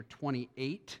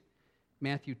28.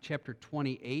 Matthew chapter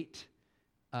 28,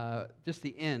 just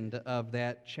the end of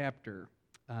that chapter.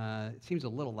 It seems a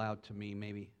little loud to me,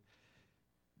 maybe.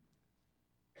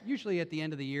 Usually at the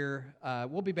end of the year,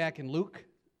 we'll be back in Luke,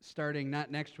 starting not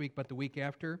next week, but the week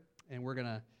after, and we're going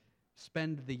to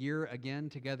spend the year again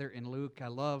together in Luke. I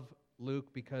love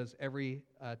Luke because every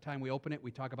time we open it,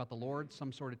 we talk about the Lord,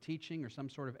 some sort of teaching or some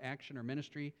sort of action or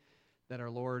ministry that our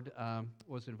Lord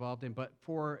was involved in. But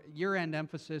for year-end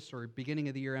emphasis or beginning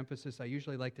of the year emphasis, I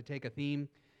usually like to take a theme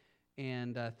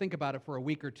and think about it for a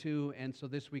week or two. And so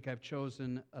this week I've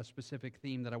chosen a specific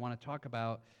theme that I want to talk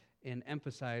about and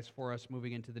emphasize for us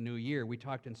moving into the new year. We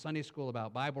talked in Sunday school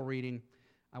about Bible reading.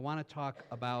 I want to talk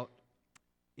about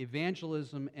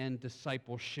evangelism and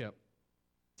discipleship.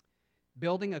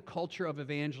 Building a culture of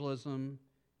evangelism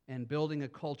and building a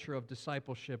culture of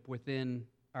discipleship within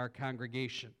our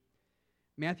congregation.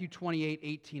 Matthew 28,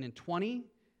 18, and 20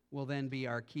 will then be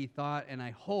our key thought, and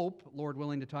I hope, Lord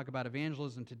willing, to talk about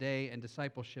evangelism today and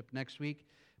discipleship next week,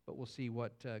 but we'll see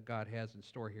what God has in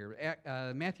store here.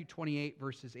 Matthew 28,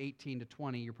 verses 18 to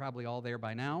 20, you're probably all there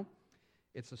by now.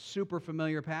 It's a super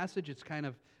familiar passage. It's kind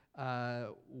of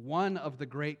one of the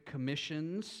Great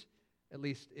Commissions, at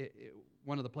least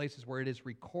one of the places where it is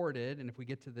recorded, and if we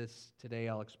get to this today,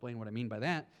 I'll explain what I mean by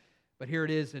that. But here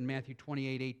it is in Matthew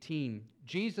 28, 18.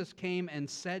 Jesus came and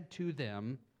said to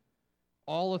them,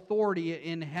 "All authority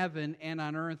in heaven and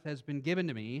on earth has been given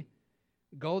to me.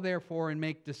 Go therefore and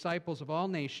make disciples of all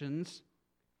nations,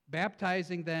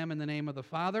 baptizing them in the name of the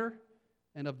Father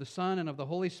and of the Son and of the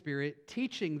Holy Spirit,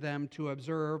 teaching them to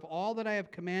observe all that I have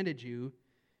commanded you.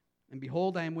 And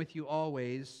behold, I am with you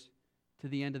always to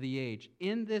the end of the age."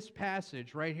 In this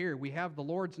passage right here, we have the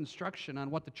Lord's instruction on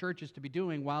what the church is to be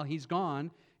doing while He's gone,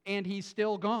 and He's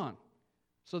still gone.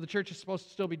 So the church is supposed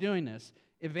to still be doing this.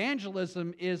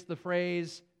 Evangelism is the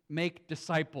phrase, make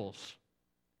disciples.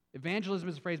 Evangelism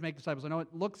is the phrase, make disciples. I know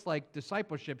it looks like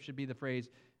discipleship should be the phrase,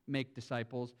 make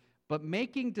disciples, but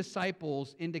making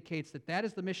disciples indicates that that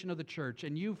is the mission of the church,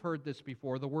 and you've heard this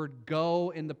before. The word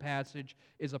go in the passage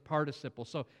is a participle.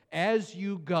 So as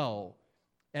you go,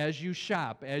 as you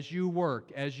shop, as you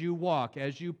work, as you walk,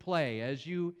 as you play, as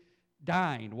you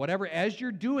dine, whatever, as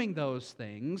you're doing those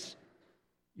things,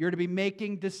 you're to be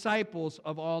making disciples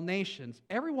of all nations.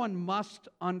 Everyone must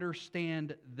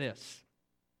understand this.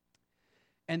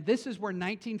 And this is where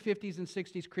 1950s and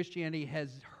 60s Christianity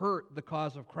has hurt the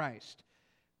cause of Christ.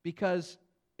 Because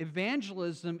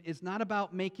evangelism is not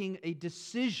about making a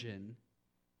decision,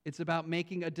 it's about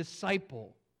making a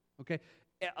disciple. Okay?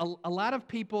 A lot of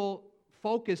people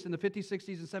focused in the 50s,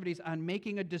 60s, and 70s on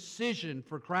making a decision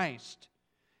for Christ.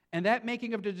 And that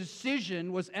making of the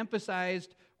decision was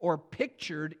emphasized or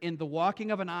pictured in the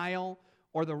walking of an aisle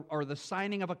or the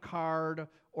signing of a card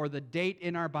or the date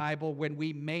in our Bible when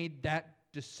we made that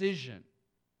decision.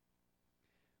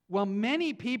 Well,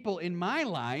 many people in my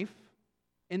life,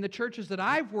 in the churches that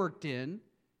I've worked in,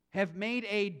 have made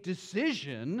a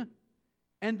decision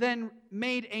and then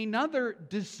made another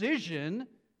decision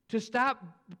to stop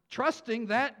trusting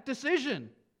that decision,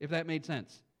 if that made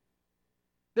sense.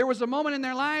 There was a moment in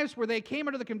their lives where they came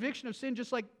under the conviction of sin,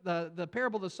 just like the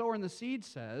parable of the sower and the seed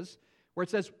says, where it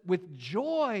says, with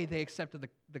joy they accepted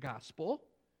the gospel.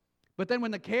 But then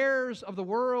when the cares of the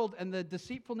world and the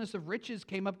deceitfulness of riches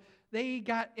came up, they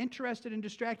got interested and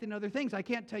distracted in other things. I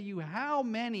can't tell you how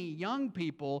many young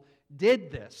people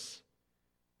did this.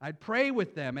 I'd pray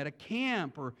with them at a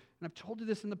camp, and I've told you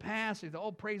this in the past. They say,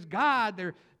 oh, praise God,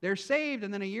 they're saved,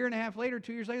 and then a year and a half later,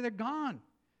 2 years later, they're gone.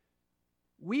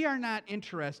 We are not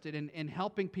interested in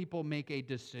helping people make a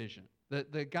decision.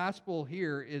 The gospel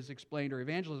here is explained, or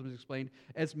evangelism is explained,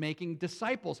 as making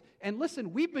disciples. And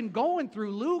listen, we've been going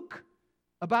through Luke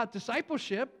about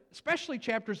discipleship, especially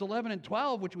chapters 11 and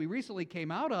 12, which we recently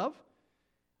came out of.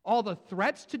 All the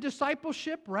threats to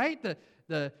discipleship, right?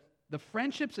 The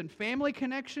friendships and family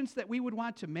connections that we would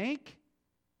want to make.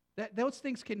 Those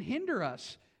things can hinder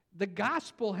us. The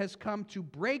gospel has come to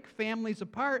break families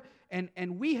apart,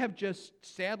 and we have just,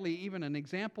 sadly, even an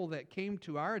example that came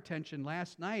to our attention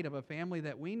last night of a family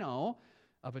that we know,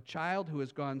 of a child who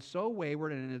has gone so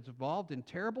wayward and is involved in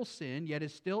terrible sin, yet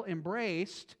is still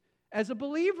embraced as a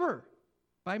believer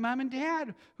by mom and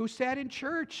dad who sat in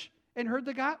church and heard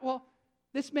the gospel. Well,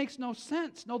 this makes no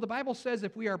sense. No, the Bible says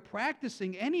if we are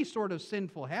practicing any sort of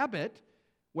sinful habit,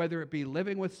 whether it be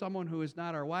living with someone who is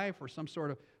not our wife or some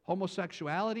sort of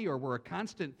homosexuality or we're a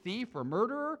constant thief or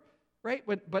murderer, right?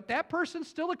 But that person's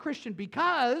still a Christian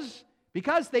because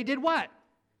they did what?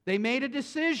 They made a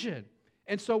decision.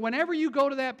 And so whenever you go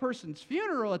to that person's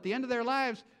funeral at the end of their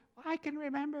lives, I can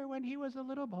remember when he was a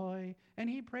little boy and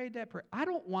he prayed that prayer. I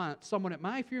don't want someone at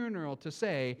my funeral to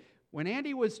say, when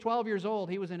Andy was 12 years old,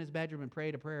 he was in his bedroom and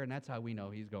prayed a prayer, and that's how we know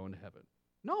he's going to heaven.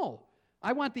 No.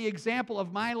 I want the example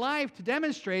of my life to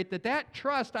demonstrate that that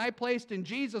trust I placed in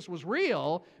Jesus was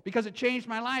real because it changed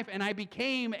my life, and I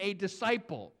became a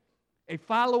disciple, a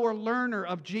follower, learner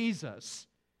of Jesus,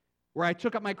 where I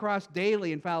took up my cross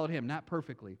daily and followed him, not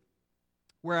perfectly,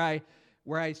 where I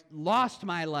lost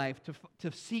my life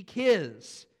to seek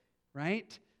his,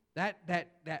 right? That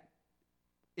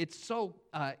it's so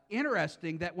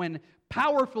interesting that when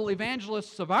powerful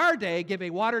evangelists of our day give a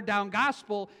watered-down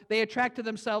gospel, they attract to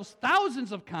themselves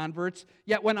thousands of converts,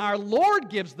 yet when our Lord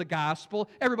gives the gospel,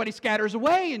 everybody scatters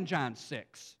away in John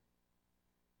 6.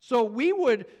 So we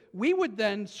would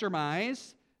then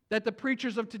surmise that the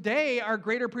preachers of today are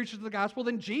greater preachers of the gospel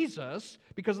than Jesus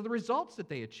because of the results that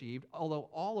they achieved, although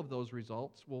all of those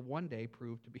results will one day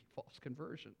prove to be false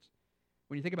conversions.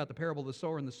 When you think about the parable of the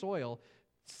sower and the soil,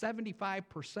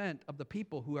 75% of the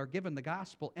people who are given the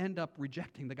gospel end up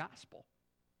rejecting the gospel.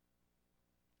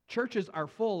 Churches are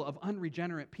full of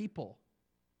unregenerate people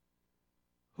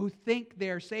who think they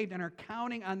are saved and are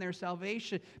counting on their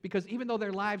salvation because even though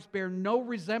their lives bear no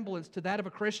resemblance to that of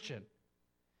a Christian,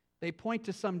 they point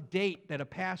to some date that a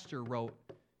pastor wrote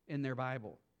in their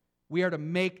Bible. We are to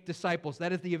make disciples.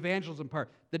 That is the evangelism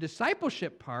part. The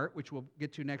discipleship part, which we'll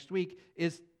get to next week,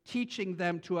 is teaching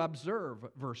them to observe,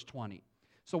 verse 20.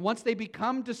 So once they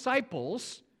become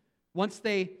disciples, once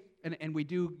they, and we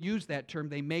do use that term,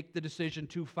 they make the decision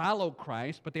to follow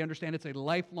Christ, but they understand it's a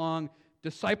lifelong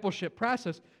discipleship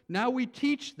process. Now we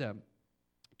teach them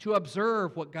to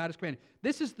observe what God has commanded.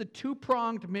 This is the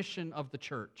two-pronged mission of the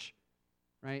church,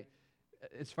 right?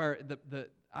 As far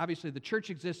obviously the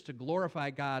church exists to glorify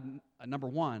God, number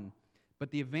one, but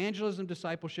the evangelism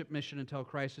discipleship mission until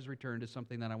Christ is returned is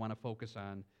something that I want to focus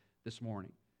on this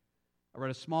morning. I read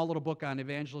a small little book on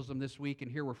evangelism this week, and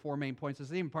here were 4 main points. This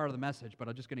isn't even part of the message, but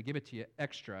I'm just going to give it to you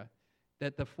extra.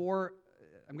 That the 4,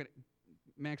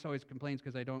 Max always complains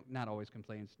because not always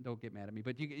complains, don't get mad at me,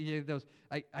 but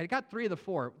I got 3 of the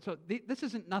 4, so this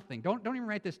isn't nothing. Don't even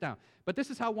write this down. But this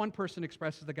is how one person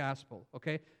expresses the gospel,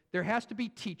 okay? There has to be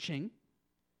teaching.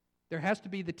 There has to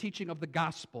be the teaching of the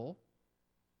gospel.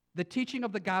 The teaching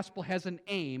of the gospel has an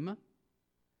aim,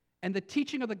 and the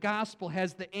teaching of the gospel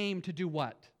has the aim to do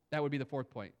what? That would be the 4th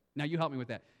point. Now you help me with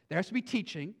that. There has to be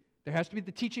teaching. There has to be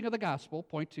the teaching of the gospel,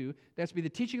 point 2. There has to be the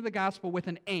teaching of the gospel with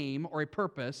an aim or a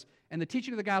purpose. And the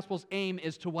teaching of the gospel's aim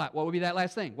is to what? What would be that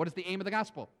last thing? What is the aim of the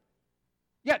gospel?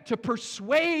 Yeah, to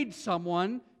persuade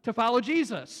someone to follow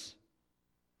Jesus.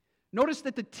 Notice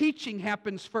that the teaching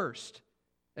happens first.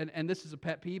 And this is a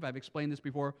pet peeve. I've explained this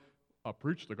before.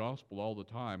 Preach the gospel all the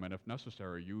time, and if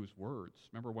necessary, use words.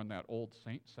 Remember when that old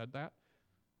saint said that?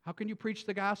 How can you preach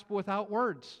the gospel without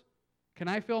words? Can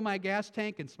I fill my gas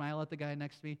tank and smile at the guy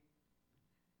next to me?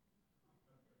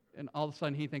 And all of a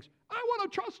sudden he thinks, I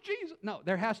want to trust Jesus. No,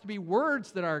 there has to be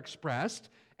words that are expressed,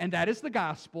 and that is the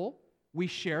gospel. We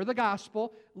share the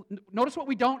gospel. Notice what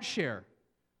we don't share.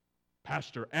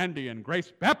 Pastor Andy and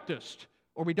Grace Baptist.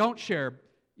 Or we don't share,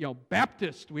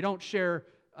 Baptist. We don't share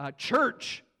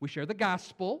church. We share the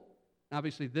gospel.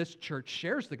 Obviously, this church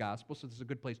shares the gospel, so this is a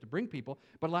good place to bring people.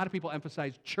 But a lot of people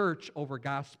emphasize church over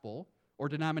gospel or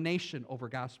denomination over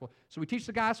gospel. So we teach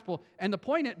the gospel, and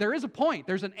there is a point.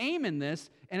 There's an aim in this,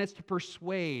 and it's to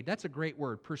persuade. That's a great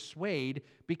word, persuade,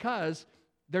 because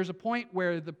there's a point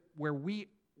where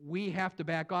we have to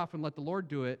back off and let the Lord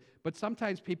do it. But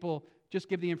sometimes people just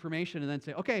give the information and then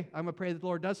say, okay, I'm going to pray that the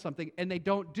Lord does something, and they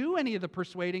don't do any of the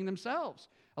persuading themselves.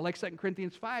 I like 2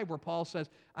 Corinthians 5, where Paul says,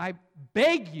 I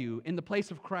beg you in the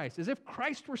place of Christ. As if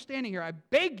Christ were standing here, I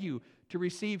beg you to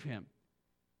receive him.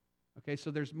 Okay,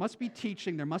 so there must be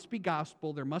teaching, there must be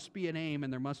gospel, there must be an aim,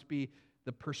 and there must be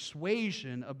the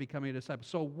persuasion of becoming a disciple.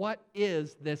 So what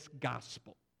is this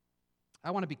gospel?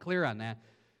 I want to be clear on that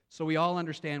so we all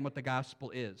understand what the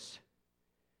gospel is.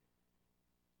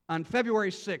 On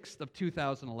February 6th of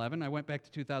 2011, I went back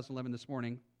to 2011 this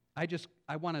morning,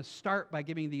 I want to start by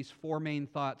giving these 4 main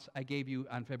thoughts I gave you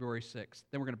on February 6th.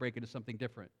 Then we're going to break into something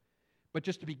different. But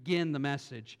just to begin the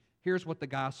message, here's what the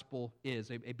gospel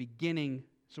is, a beginning,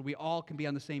 so we all can be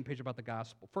on the same page about the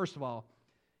gospel. First of all,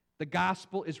 the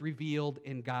gospel is revealed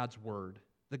in God's word.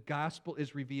 The gospel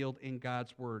is revealed in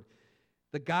God's word.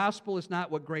 The gospel is not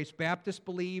what Grace Baptist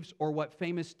believes or what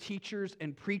famous teachers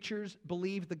and preachers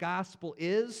believe the gospel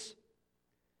is.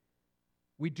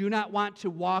 We do not want to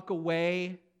walk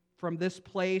away from this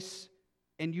place,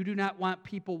 and you do not want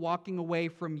people walking away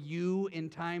from you in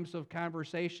times of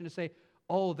conversation to say,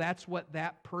 oh, that's what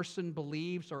that person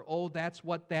believes, or oh, that's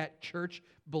what that church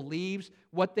believes.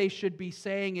 What they should be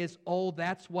saying is, oh,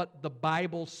 that's what the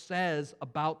Bible says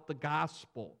about the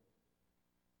gospel.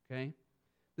 Okay?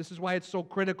 This is why it's so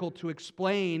critical to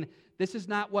explain this is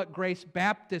not what Grace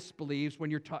Baptist believes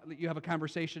when you have a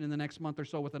conversation in the next month or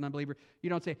so with an unbeliever. You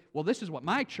don't say, well, this is what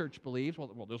my church believes.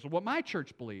 Well, this is what my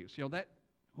church believes. You know, that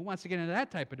who wants to get into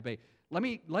that type of debate?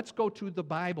 Let's go to the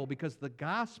Bible, because the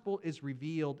gospel is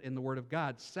revealed in the Word of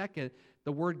God. Second,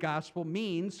 the word gospel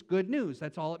means good news.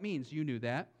 That's all it means. You knew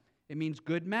that. It means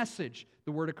good message.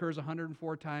 The word occurs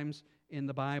 104 times in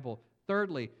the Bible.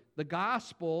 Thirdly, the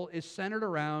gospel is centered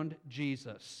around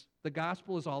Jesus. The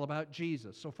gospel is all about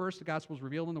Jesus. So first, the gospel is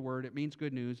revealed in the Word. It means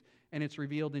good news, and it's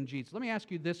revealed in Jesus. Let me ask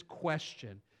you this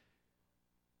question.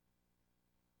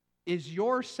 Is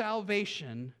your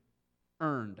salvation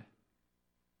earned?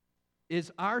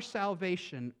 Is our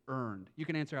salvation earned? You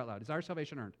can answer out loud. Is our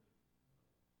salvation earned?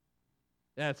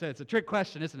 Yeah, that's it. It's a trick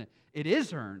question, isn't it? It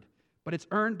is earned, but it's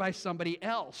earned by somebody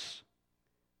else.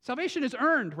 Salvation is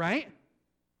earned, right?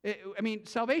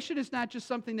 Salvation is not just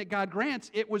something that God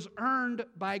grants. It was earned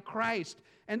by Christ.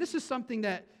 And this is something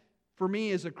that, for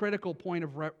me, is a critical point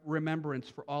of remembrance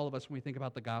for all of us when we think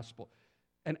about the gospel.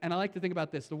 And I like to think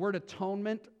about this. The word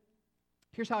atonement,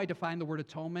 here's how I define the word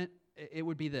atonement. It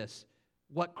would be this: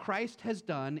 what Christ has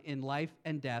done in life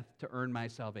and death to earn my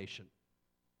salvation.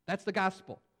 That's the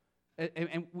gospel.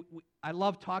 And I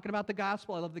love talking about the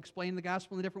gospel. I love explaining the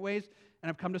gospel in different ways. And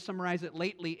I've come to summarize it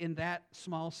lately in that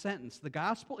small sentence. The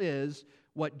gospel is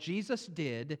what Jesus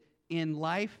did in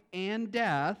life and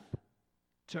death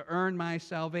to earn my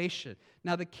salvation.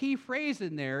 Now, the key phrase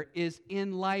in there is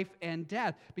in life and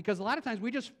death, because a lot of times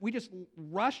we just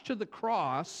rush to the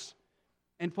cross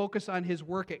and focus on his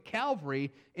work at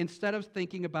Calvary instead of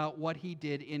thinking about what he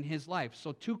did in his life.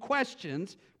 So 2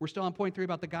 questions. We're still on point 3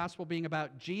 about the gospel being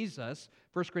about Jesus.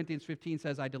 1 Corinthians 15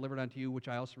 says, I delivered unto you, which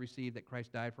I also received, that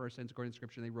Christ died for our sins according to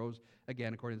Scripture, and he rose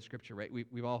again according to the Scripture, right?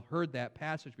 We've all heard that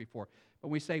passage before. But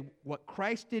when we say what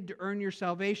Christ did to earn your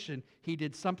salvation, he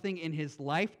did something in his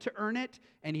life to earn it,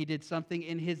 and he did something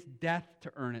in his death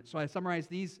to earn it. So I summarize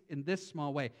these in this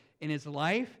small way. In his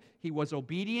life, he was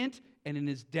obedient, and in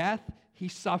his death, he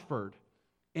suffered.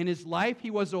 In his life, he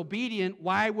was obedient.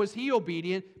 Why was he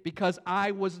obedient? Because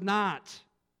I was not.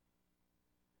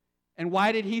 And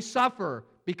why did he suffer?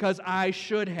 Because I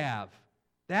should have.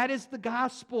 That is the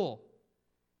gospel.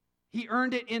 He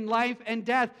earned it in life and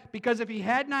death, because if he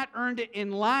had not earned it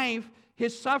in life,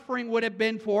 his suffering would have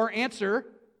been for, answer,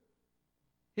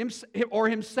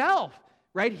 himself,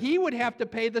 right? He would have to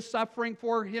pay the suffering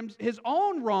for his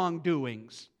own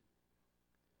wrongdoings.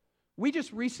 We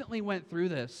just recently went through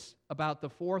this about the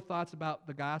 4 thoughts about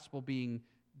the gospel being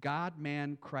God,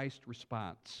 man, Christ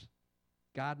response.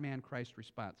 God, man, Christ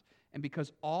response. And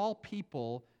because all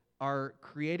people are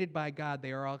created by God,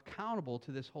 they are all accountable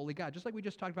to this holy God. Just like we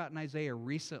just talked about in Isaiah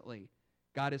recently.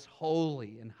 God is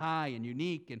holy and high and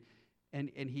unique,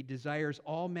 and he desires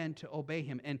all men to obey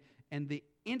him. And the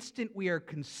instant we are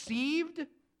conceived,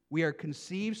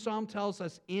 Psalm tells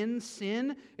us, in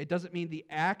sin. It doesn't mean the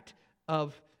act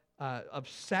of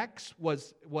sex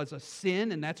was a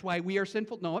sin, and that's why we are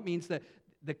sinful. No, it means that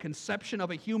the conception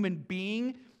of a human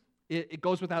being, it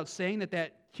goes without saying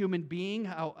that human being,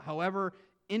 however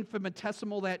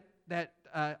infinitesimal that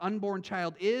unborn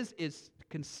child is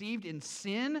conceived in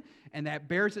sin, and that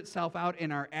bears itself out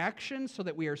in our actions, so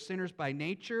that we are sinners by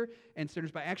nature and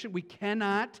sinners by action. We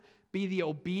cannot be the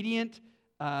obedient,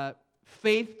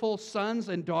 faithful sons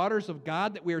and daughters of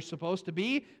God that we are supposed to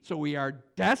be, so we are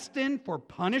destined for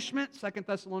punishment. 2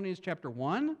 Thessalonians chapter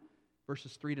 1,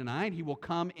 verses 3-9. He will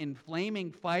come in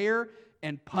flaming fire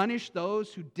and punish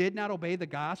those who did not obey the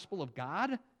gospel of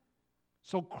God.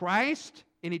 So Christ,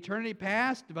 in eternity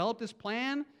past, developed this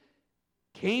plan,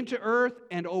 came to earth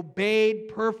and obeyed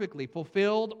perfectly,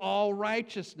 fulfilled all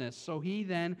righteousness, so he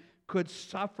then could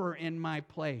suffer in my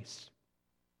place.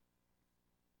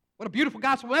 What a beautiful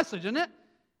gospel message, isn't it?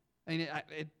 I mean,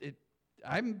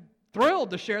 I'm thrilled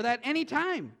to share that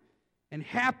anytime, and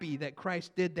happy that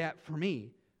Christ did that for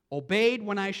me. Obeyed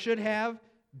when I should have,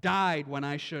 died when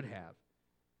I should have.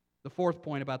 The 4th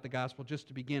point about the gospel, just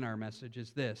to begin our message,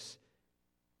 is this: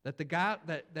 that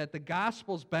the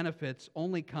gospel's benefits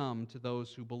only come to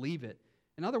those who believe it.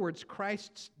 In other words,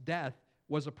 Christ's death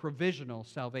was a provisional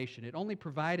salvation. It only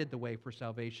provided the way for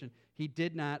salvation.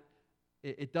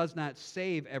 It does not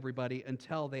save everybody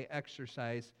until they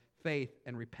exercise faith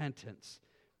and repentance.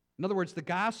 In other words, the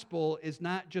gospel is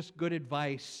not just good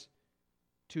advice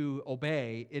to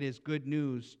obey, it is good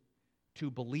news to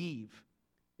believe.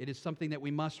 It is something that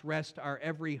we must rest our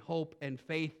every hope and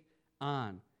faith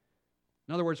on.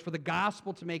 In other words, for the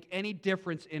gospel to make any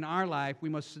difference in our life, we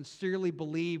must sincerely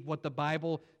believe what the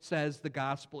Bible says the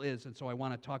gospel is. And so I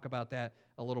want to talk about that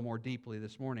a little more deeply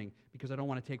this morning, because I don't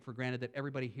want to take for granted that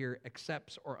everybody here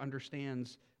accepts or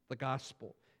understands the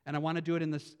gospel. And I want to do it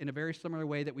in a very similar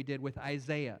way that we did with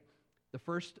Isaiah. The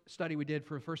first study we did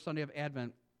for the first Sunday of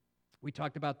Advent, we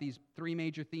talked about these three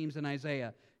major themes in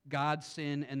Isaiah: God,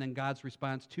 sin, and then God's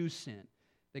response to sin.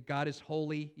 That God is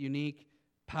holy, unique,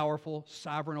 powerful,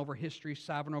 sovereign over history,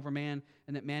 sovereign over man,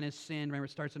 and that man is sin. Remember,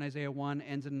 it starts in Isaiah 1,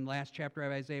 ends in the last chapter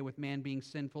of Isaiah with man being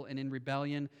sinful and in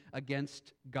rebellion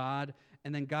against God.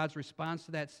 And then God's response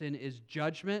to that sin is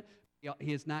judgment.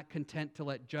 He is not content to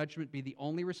let judgment be the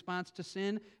only response to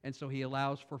sin, and so he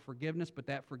allows for forgiveness, but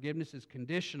that forgiveness is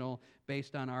conditional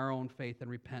based on our own faith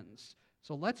and repentance.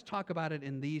 So let's talk about it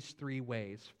in these three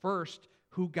ways. First,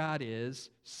 who God is.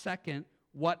 Second,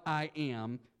 what I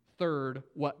am. Third,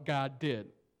 what God did.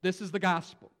 This is the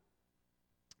gospel.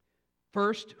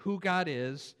 First, who God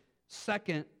is.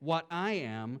 Second, what I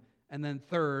am. And then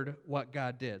third, what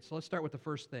God did. So let's start with the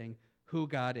first thing, who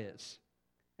God is.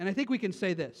 And I think we can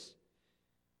say this.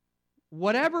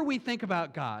 Whatever we think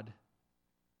about God,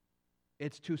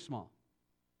 it's too small.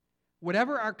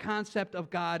 Whatever our concept of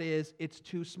God is, it's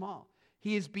too small.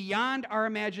 He is beyond our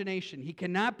imagination. He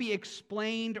cannot be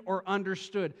explained or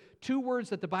understood. Two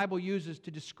words that the Bible uses to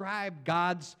describe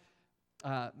God's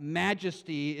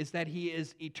majesty is that He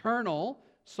is eternal,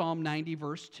 Psalm 90,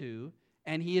 verse 2,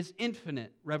 and He is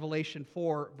infinite, Revelation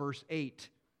 4, verse 8.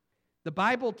 The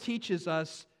Bible teaches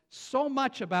us so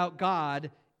much about God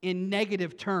in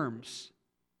negative terms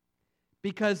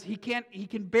because He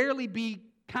can barely be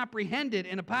comprehended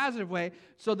in a positive way.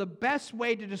 So the best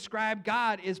way to describe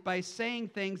God is by saying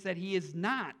things that He is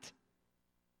not.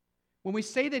 When we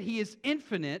say that He is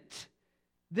infinite,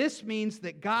 this means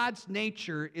that God's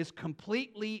nature is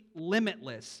completely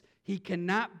limitless. He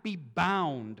cannot be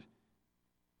bound.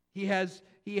 He has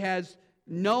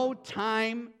no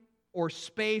time or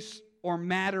space or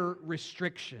matter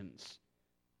restrictions.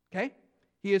 Okay?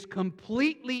 He is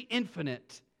completely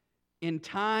infinite in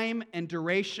time and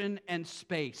duration and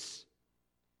space.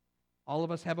 All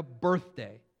of us have a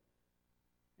birthday,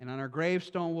 and on our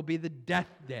gravestone will be the death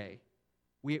day.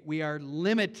 We are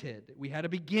limited. We had a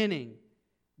beginning.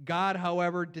 God,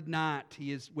 however, did not.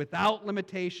 He is without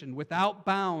limitation, without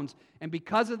bounds, and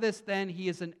because of this, then, He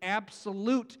is an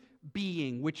absolute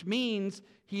being, which means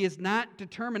He is not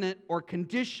determinate or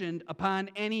conditioned upon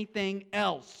anything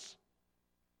else.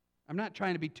 I'm not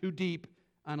trying to be too deep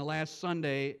on the last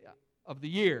Sunday of the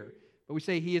year, but we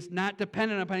say He is not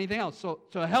dependent upon anything else. So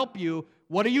to help you,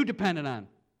 what are you dependent on?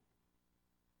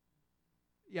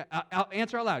 Yeah, I'll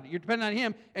answer out loud. You're dependent on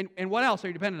Him, and what else are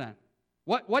you dependent on?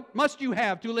 What must you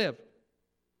have to live?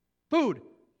 Food,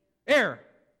 air,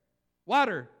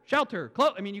 water, shelter,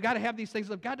 clothes. I mean, you got to have these things.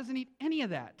 God doesn't need any of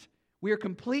that. We are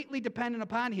completely dependent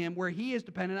upon Him, where He is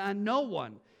dependent on no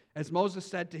one. As Moses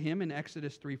said to him in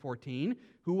Exodus 3:14,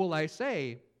 "Who will I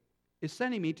say is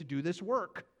sending me to do this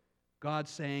work?" God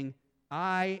saying,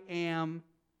 "I am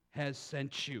has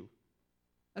sent you."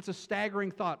 That's a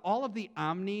staggering thought. All of the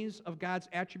omnis of God's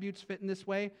attributes fit in this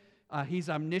way. He's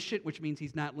omniscient, which means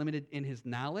He's not limited in His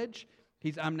knowledge.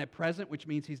 He's omnipresent, which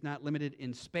means He's not limited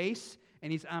in space.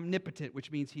 And He's omnipotent, which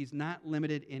means He's not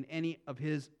limited in any of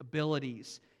His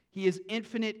abilities. He is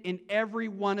infinite in every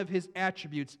one of His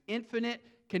attributes. Infinite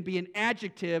can be an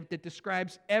adjective that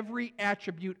describes every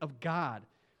attribute of God.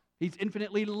 He's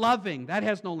infinitely loving. That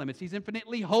has no limits. He's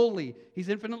infinitely holy. He's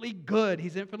infinitely good.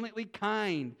 He's infinitely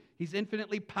kind. He's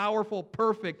infinitely powerful,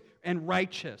 perfect, and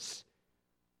righteous.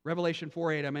 Revelation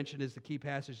 4:8, I mentioned, is the key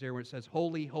passage there where it says,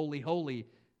 "Holy, holy, holy,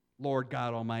 Lord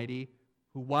God Almighty,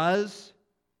 who was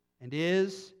and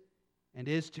is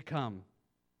to come."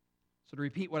 So to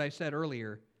repeat what I said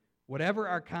earlier, whatever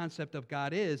our concept of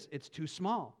God is, it's too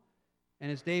small.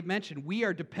 And as Dave mentioned, we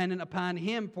are dependent upon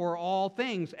Him for all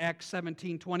things, Acts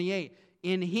 17:28.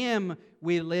 In Him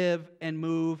we live and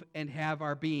move and have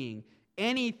our being.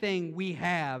 Anything we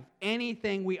have,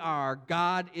 anything we are,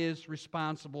 God is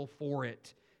responsible for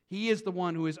it. He is the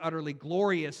one who is utterly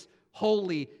glorious,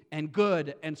 holy, and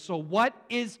good. And so what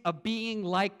is a being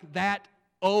like that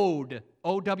owed?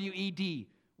 O-W-E-D.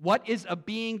 What is a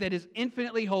being that is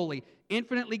infinitely holy,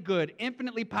 infinitely good,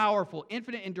 infinitely powerful,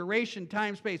 infinite in duration,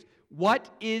 time, space?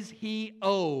 What is He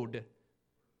owed?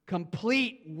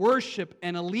 Complete worship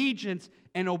and allegiance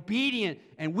and obedience.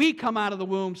 And we come out of the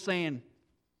womb saying,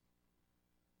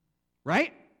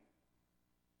 right?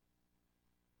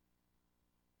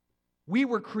 We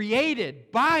were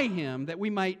created by Him that we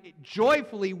might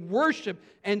joyfully worship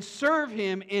and serve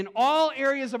Him in all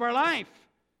areas of our life.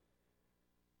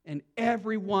 and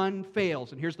everyone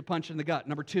fails. And here's the punch in the gut.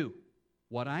 Number 2,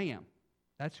 what I am.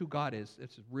 That's who God is.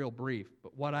 It's real brief,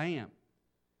 but what I am.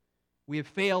 We have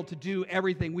failed to do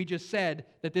everything we just said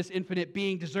that this infinite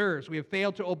being deserves. We have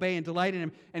failed to obey and delight in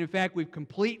Him, and in fact, we've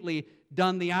completely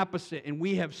done the opposite, and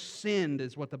we have sinned,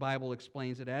 is what the Bible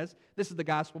explains it as. This is the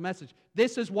gospel message.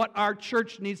 This is what our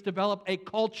church needs to develop a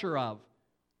culture of.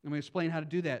 And we explain how to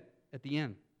do that at the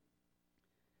end.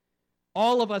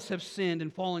 All of us have sinned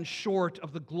and fallen short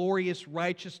of the glorious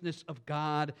righteousness of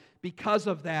God. Because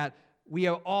of that, we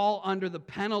are all under the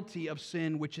penalty of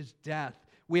sin, which is death.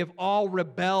 We have all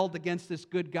rebelled against this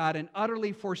good God and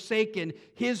utterly forsaken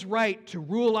His right to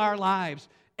rule our lives.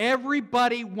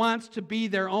 Everybody wants to be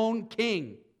their own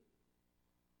king.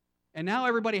 And now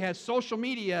everybody has social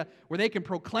media where they can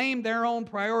proclaim their own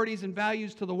priorities and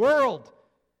values to the world.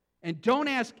 And don't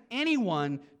ask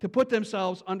anyone to put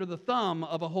themselves under the thumb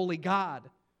of a holy God.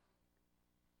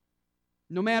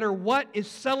 No matter what is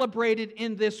celebrated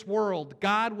in this world,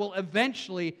 God will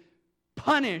eventually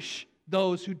punish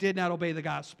those who did not obey the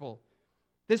gospel.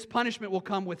 This punishment will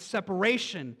come with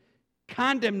separation,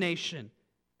 condemnation,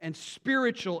 and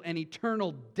spiritual and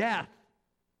eternal death.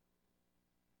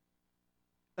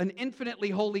 An infinitely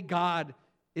holy God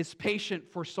is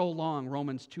patient for so long,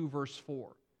 Romans 2, verse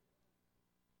 4.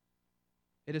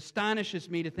 It astonishes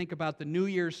me to think about the New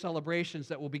Year's celebrations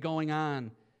that will be going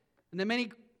on, and that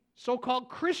many so-called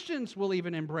Christians will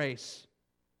even embrace,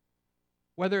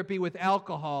 whether it be with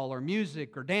alcohol or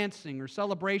music or dancing or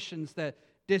celebrations that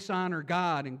dishonor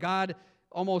God. And God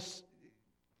almost,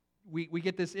 we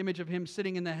get this image of Him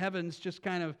sitting in the heavens just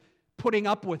kind of putting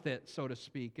up with it, so to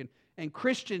speak. And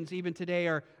Christians even today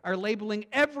are labeling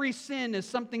every sin as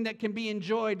something that can be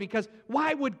enjoyed, because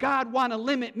why would God want to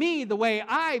limit me the way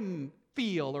I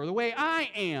feel or the way I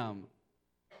am?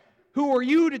 Who are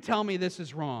you to tell me this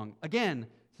is wrong? Again,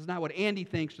 this is not what Andy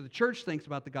thinks or the church thinks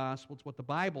about the gospel. It's what the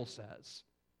Bible says.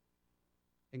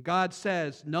 And God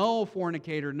says, no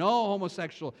fornicator, no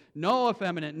homosexual, no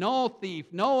effeminate, no thief,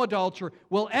 no adulterer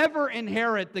will ever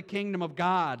inherit the kingdom of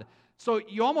God. So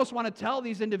you almost want to tell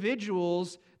these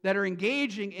individuals that are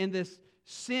engaging in this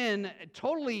sin,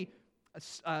 totally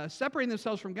separating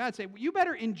themselves from God, say, you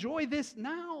better enjoy this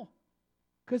now,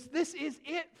 because this is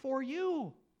it for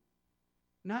you.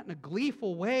 Not in a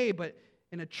gleeful way, but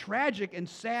in a tragic and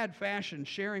sad fashion,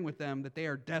 sharing with them that they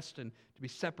are destined to be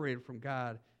separated from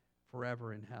God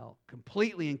forever in hell,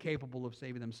 completely incapable of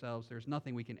saving themselves. There's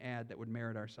nothing we can add that would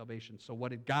merit our salvation. So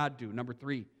what did God do? Number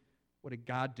 3, what did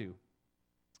God do?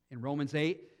 In Romans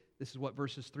 8, this is what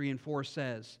verses 3 and 4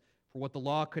 says. For what the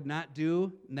law could not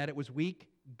do, and that it was weak,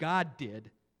 God did.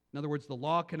 In other words, the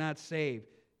law cannot save.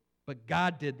 But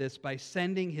God did this by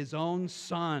sending His own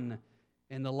Son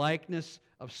in the likeness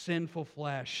of sinful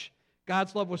flesh.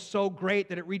 God's love was so great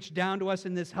that it reached down to us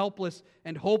in this helpless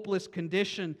and hopeless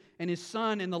condition. And His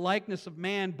Son, in the likeness of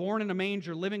man, born in a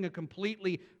manger, living a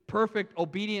completely perfect,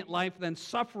 obedient life, then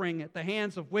suffering at the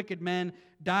hands of wicked men,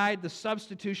 died the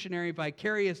substitutionary,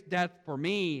 vicarious death for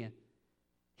me.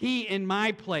 He, in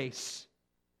my place,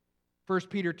 1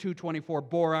 Peter 2:24,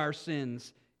 bore our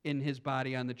sins in His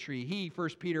body on the tree. He, 1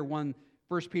 Peter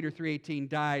 3:18,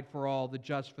 died for all, the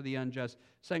just for the unjust.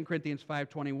 2 Corinthians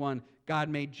 5:21, God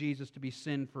made Jesus to be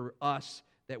sin for us,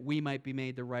 that we might be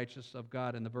made the righteousness of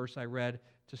God. And the verse I read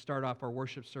to start off our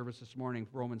worship service this morning,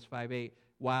 Romans 5:8,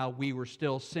 while we were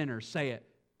still sinners, say it,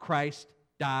 Christ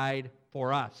died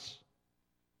for us.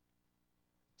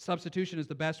 Substitution is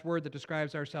the best word that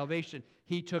describes our salvation.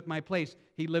 He took my place.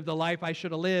 He lived the life I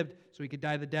should have lived so He could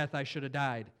die the death I should have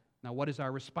died. Now, what is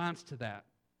our response to that?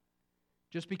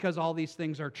 Just because all these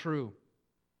things are true,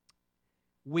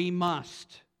 we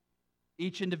must,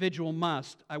 each individual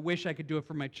must, I wish I could do it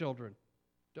for my children.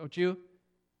 Don't you?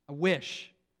 I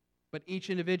wish. But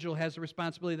each individual has the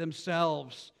responsibility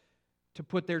themselves to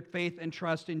put their faith and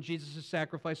trust in Jesus'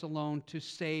 sacrifice alone to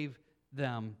save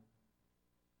them.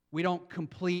 We don't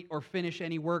complete or finish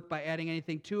any work by adding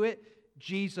anything to it.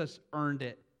 Jesus earned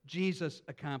it. Jesus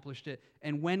accomplished it.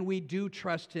 And when we do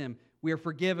trust Him, we are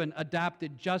forgiven,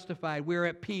 adopted, justified. We are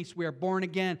at peace. We are born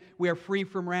again. We are free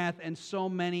from wrath and so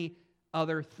many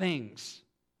other things.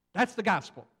 That's the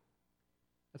gospel.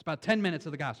 That's about 10 minutes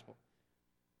of the gospel.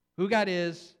 Who God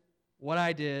is, what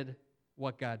I did,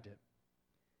 what God did.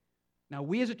 Now,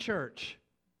 we as a church,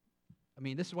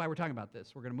 this is why we're talking about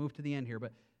this. We're going to move to the end here,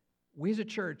 but we as a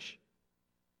church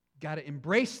got to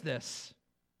embrace this.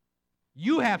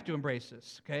 You have to embrace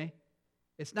this, okay?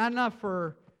 It's not enough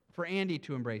for Andy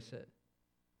to embrace it.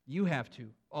 You have to.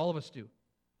 All of us do.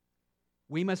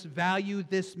 We must value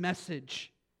this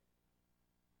message.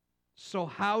 So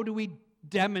how do we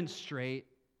demonstrate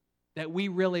that we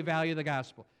really value the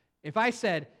gospel? If I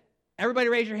said, everybody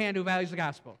raise your hand who values the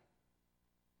gospel,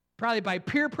 probably by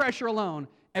peer pressure alone,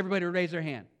 everybody would raise their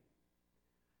hand.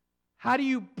 How do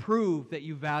you prove that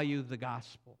you value the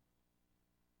gospel?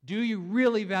 Do you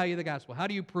really value the gospel? How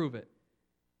do you prove it?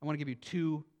 I want to give you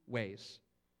 2 ways.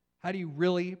 How do you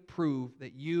really prove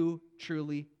that you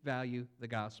truly value the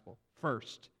gospel?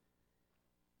 First,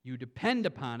 you depend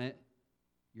upon it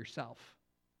yourself.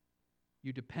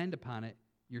 You depend upon it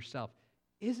yourself.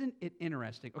 Isn't it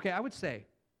interesting? Okay, I would say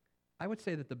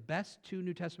that the best 2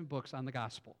 New Testament books on the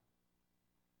gospel,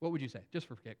 what would you say? Just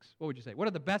for kicks. What would you say? What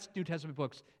are the best New Testament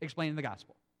books explaining the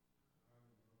gospel?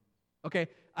 Okay,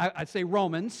 I'd say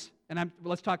Romans, and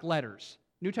let's talk letters.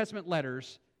 New Testament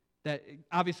letters, that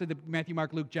obviously the Matthew,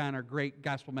 Mark, Luke, John are great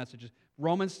gospel messages.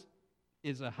 Romans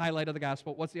is a highlight of the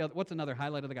gospel. What's another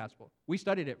highlight of the gospel? We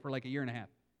studied it for like a year and a half.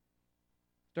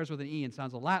 Starts with an E and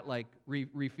sounds a lot like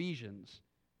Ephesians.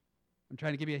 I'm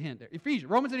trying to give you a hint there.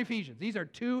 Romans and Ephesians. These are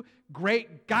 2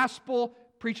 great gospel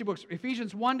preaching books.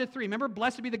 Ephesians 1-3. Remember,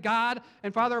 blessed be the God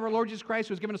and Father of our Lord Jesus Christ,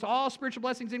 who has given us all spiritual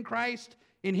blessings in Christ.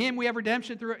 In Him we have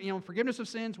redemption through forgiveness of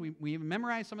sins. We even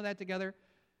memorized some of that together.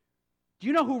 Do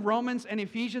you know who Romans and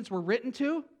Ephesians were written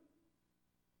to?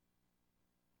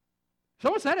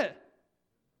 Someone said it.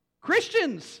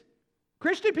 Christians.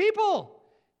 Christian people.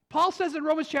 Paul says in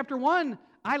Romans chapter 1,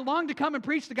 I long to come and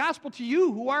preach the gospel to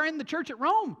you who are in the church at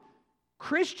Rome.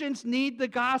 Christians need the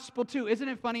gospel too. Isn't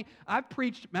it funny? I've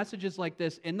preached messages like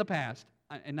this in the past,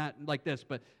 and not like this,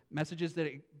 but messages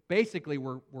that basically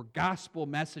were gospel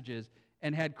messages,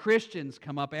 and had Christians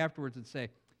come up afterwards and say,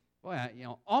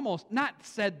 well, almost not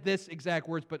said this exact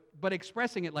words, but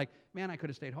expressing it like, man, I could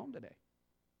have stayed home today.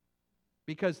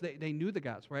 Because they knew the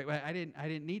gospel, right? I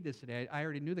didn't need this today. I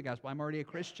already knew the gospel. I'm already a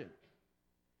Christian.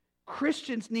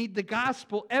 Christians need the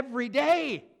gospel every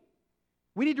day.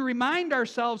 We need to remind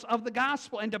ourselves of the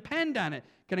gospel and depend on it.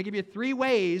 Can I give you 3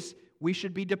 ways we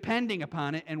should be depending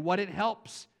upon it and what it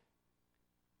helps?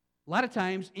 A lot of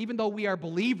times, even though we are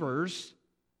believers,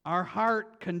 our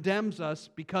heart condemns us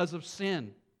because of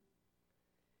sin.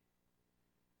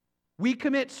 We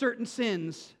commit certain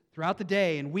sins throughout the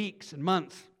day and weeks and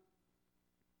months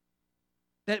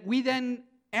that we then,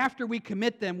 after we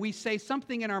commit them, we say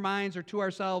something in our minds or to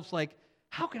ourselves like,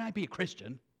 how can I be a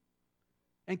Christian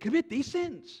and commit these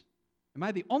sins? Am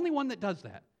I the only one that does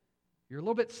that? You're a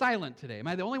little bit silent today. Am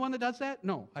I the only one that does that?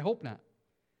 No, I hope not.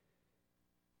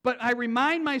 But I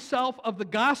remind myself of the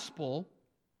gospel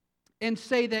and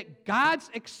say that God's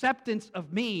acceptance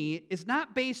of me is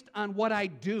not based on what I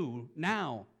do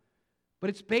now, but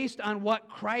it's based on what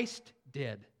Christ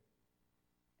did.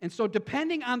 And so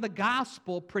depending on the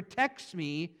gospel protects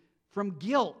me from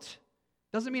guilt.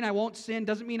 Doesn't mean I won't sin,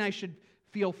 doesn't mean I should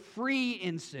feel free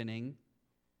in sinning,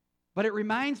 but it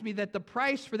reminds me that the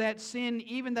price for that sin,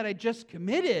 even that I just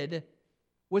committed,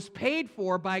 was paid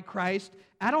for by Christ.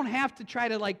 I don't have to try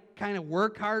to kind of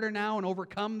work harder now and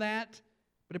overcome that,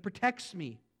 but it protects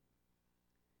me.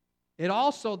 It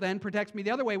also then protects me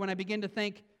the other way when I begin to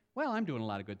think, well, I'm doing a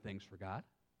lot of good things for God.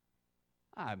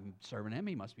 I'm serving Him.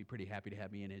 He must be pretty happy to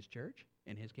have me in His church,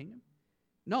 in His kingdom.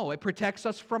 No, it protects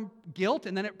us from guilt,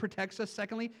 and then it protects us,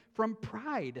 secondly, from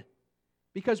pride.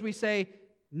 Because we say,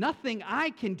 nothing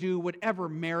I can do would ever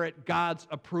merit God's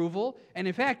approval. And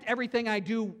in fact, everything I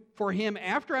do for Him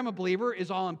after I'm a believer is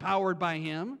all empowered by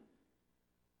Him.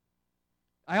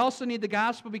 I also need the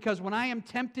gospel because when I am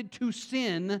tempted to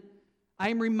sin, I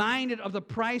am reminded of the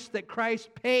price that Christ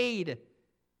paid.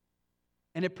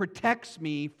 And it protects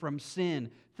me from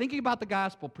sin. Thinking about the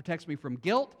gospel protects me from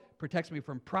guilt, protects me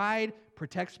from pride,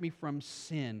 protects me from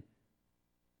sin.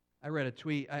 I read a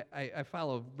tweet. I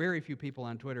follow very few people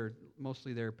on Twitter.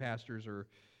 Mostly they're pastors or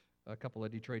a couple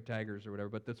of Detroit Tigers or whatever.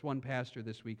 But this one pastor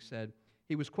this week said,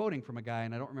 he was quoting from a guy,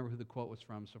 and I don't remember who the quote was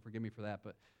from, so forgive me for that.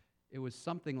 But it was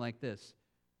something like this.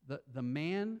 The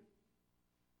man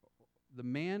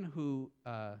who,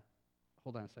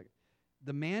 hold on a second.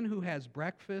 The man who has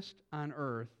breakfast on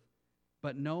earth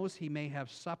but knows he may have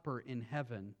supper in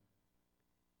heaven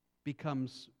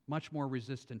becomes much more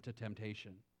resistant to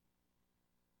temptation.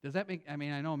 Does that make, I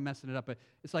know I'm messing it up, but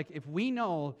it's like if we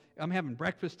know I'm having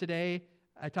breakfast today,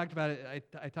 I talked about it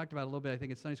a little bit, I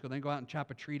think it's Sunday school, then go out and chop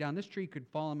a tree down. This tree could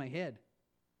fall on my head.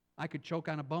 I could choke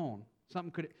on a bone.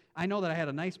 I know that I had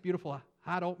a nice, beautiful,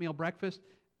 hot oatmeal breakfast,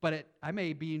 but I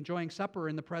may be enjoying supper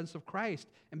in the presence of Christ.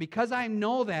 And because I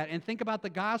know that and think about the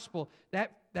gospel,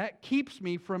 that keeps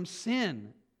me from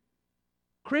sin.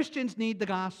 Christians need the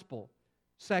gospel.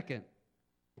 Second,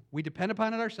 we depend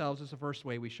upon it ourselves. Is the first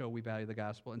way we show we value the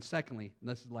gospel. And secondly, and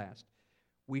this is last,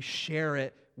 we share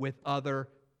it with other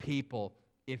people.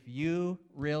 if you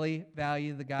really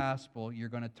value the gospel, you're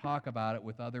going to talk about it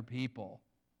with other people.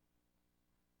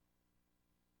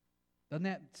 Doesn't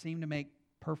that seem to make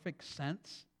perfect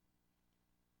sense?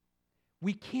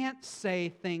 We can't say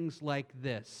things like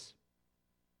this.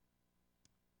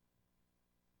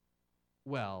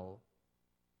 Well,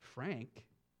 Frank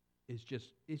he's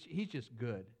just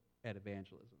good at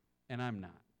evangelism, and I'm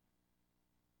not.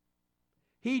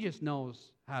 He just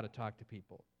knows how to talk to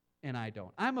people, and I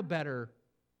don't. I'm a better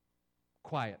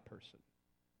quiet person.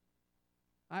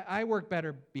 I work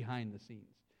better behind the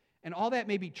scenes. And all that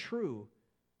may be true,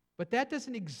 but that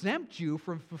doesn't exempt you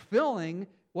from fulfilling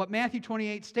what Matthew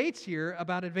 28 states here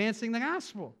about advancing the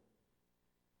gospel.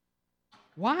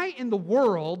 Why in the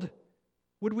world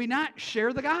would we not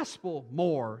share the gospel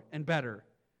more and better?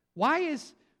 Why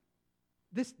is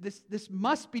this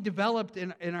must be developed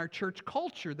in our church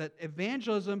culture, that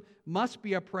evangelism must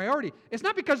be a priority? It's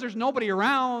not because there's nobody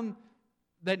around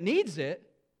that needs it.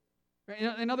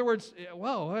 In other words,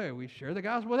 well, hey, we share the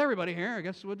gospel with everybody here. I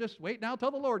guess we'll just wait now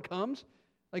till the Lord comes.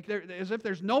 Like as if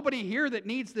there's nobody here that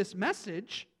needs this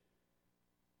message.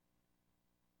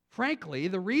 Frankly,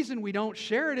 the reason we don't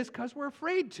share it is because we're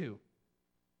afraid to.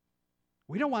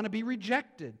 We don't want to be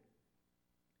rejected.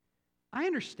 I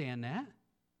understand that.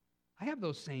 I have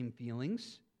those same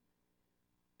feelings.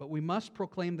 But we must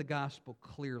proclaim the gospel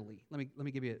clearly. Let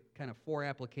me give you kind of 4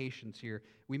 applications here.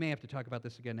 We may have to talk about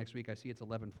this again next week. I see it's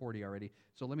 11:40 already.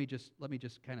 So let me just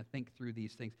kind of think through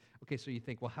these things. Okay, so you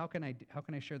think, well, how can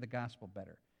I share the gospel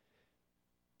better?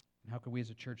 And how can we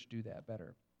as a church do that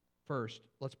better? First,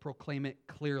 let's proclaim it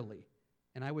clearly.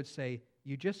 And I would say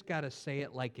you just got to say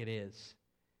it like it is.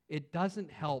 It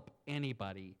doesn't help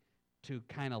anybody to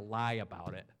kind of lie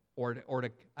about it. Or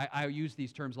to I use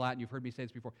these terms a lot, and you've heard me say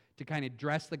this before, to kind of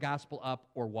dress the gospel up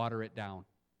or water it down.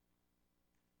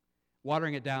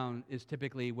 Watering it down is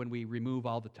typically when we remove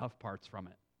all the tough parts from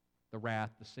it. The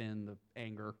wrath, the sin, the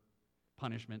anger,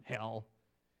 punishment, hell.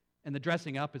 And the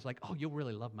dressing up is like, oh, you'll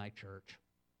really love my church.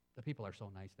 The people are so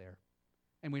nice there.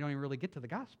 And we don't even really get to the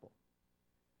gospel.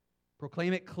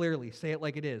 Proclaim it clearly. Say it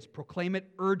like it is. Proclaim it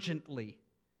urgently.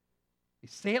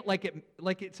 Say it like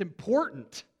it's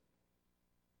important.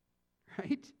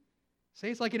 Right?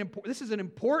 Say it's like this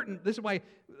is why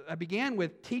I began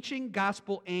with teaching,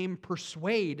 gospel, aim,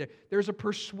 persuade. There's a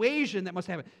persuasion that must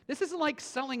happen. This isn't like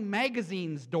selling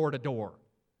magazines door to door.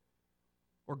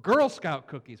 Or Girl Scout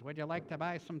cookies. Would you like to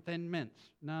buy some Thin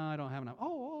Mints? No, I don't have enough.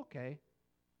 Oh, okay.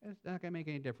 It's not going to make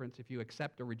any difference if you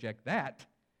accept or reject that.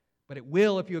 But it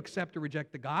will if you accept or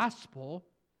reject the gospel.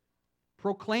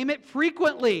 Proclaim it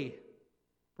frequently.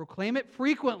 Proclaim it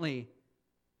frequently.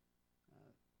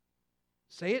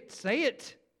 Say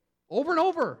it over and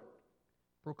over.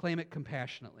 Proclaim it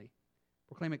compassionately.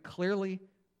 Proclaim it clearly,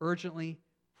 urgently,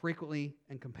 frequently,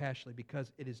 and compassionately,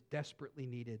 because it is desperately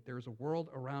needed. There is a world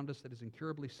around us that is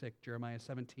incurably sick, Jeremiah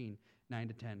 17,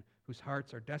 9-10, whose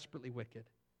hearts are desperately wicked.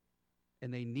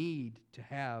 And they need to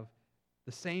have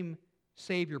the same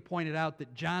Savior pointed out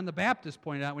that John the Baptist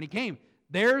pointed out when he came.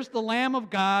 There's the Lamb of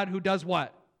God who does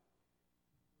what?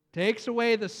 Takes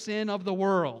away the sin of the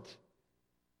world.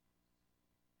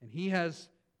 And he has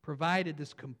provided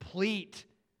this complete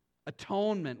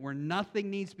atonement where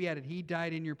nothing needs to be added. He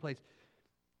died in your place.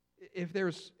 If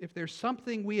there's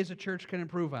something we as a church can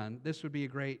improve on, this would be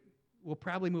we'll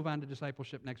probably move on to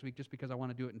discipleship next week just because I want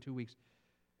to do it in 2 weeks.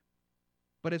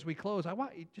 But as we close, I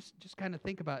want you just kind of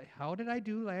think about, how did I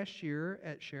do last year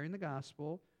at sharing the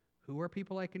gospel? Who are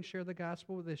people I can share the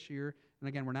gospel with this year? And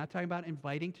again, we're not talking about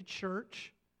inviting to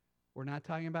church. We're not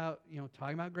talking about,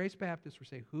 Grace Baptist. We're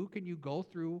saying, who can you go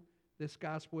through this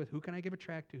gospel with? Who can I give a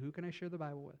tract to? Who can I share the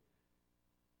Bible with?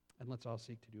 And let's all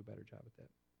seek to do a better job at that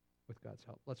with God's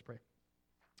help. Let's pray.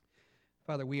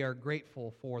 Father, we are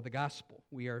grateful for the gospel.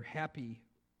 We are happy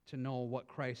to know what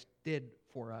Christ did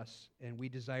for us, and we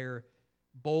desire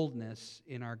boldness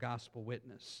in our gospel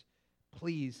witness.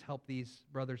 Please help these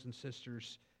brothers and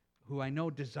sisters who I know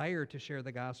desire to share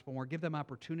the gospel, or give them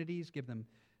opportunities, give them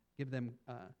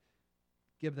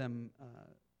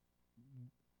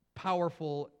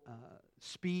powerful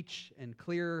speech and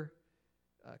clear,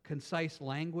 concise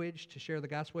language to share the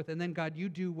gospel with. And then, God, you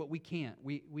do what we can't.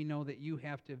 We know that you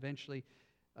have to eventually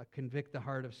convict the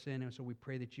heart of sin, and so we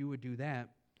pray that you would do that.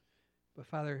 But,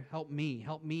 Father, help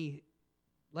me.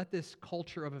 Let this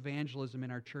culture of evangelism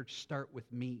in our church start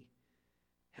with me.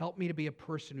 Help me to be a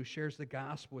person who shares the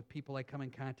gospel with people I come in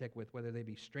contact with, whether they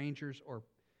be strangers or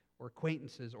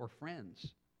acquaintances or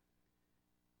friends.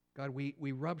 God,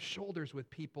 we rub shoulders with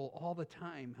people all the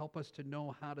time. Help us to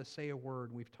know how to say a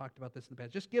word. We've talked about this in the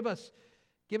past. Just give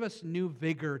us new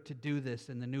vigor to do this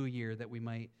in the new year, that we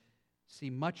might see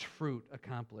much fruit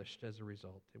accomplished as a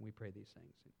result. And we pray these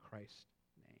things in Christ's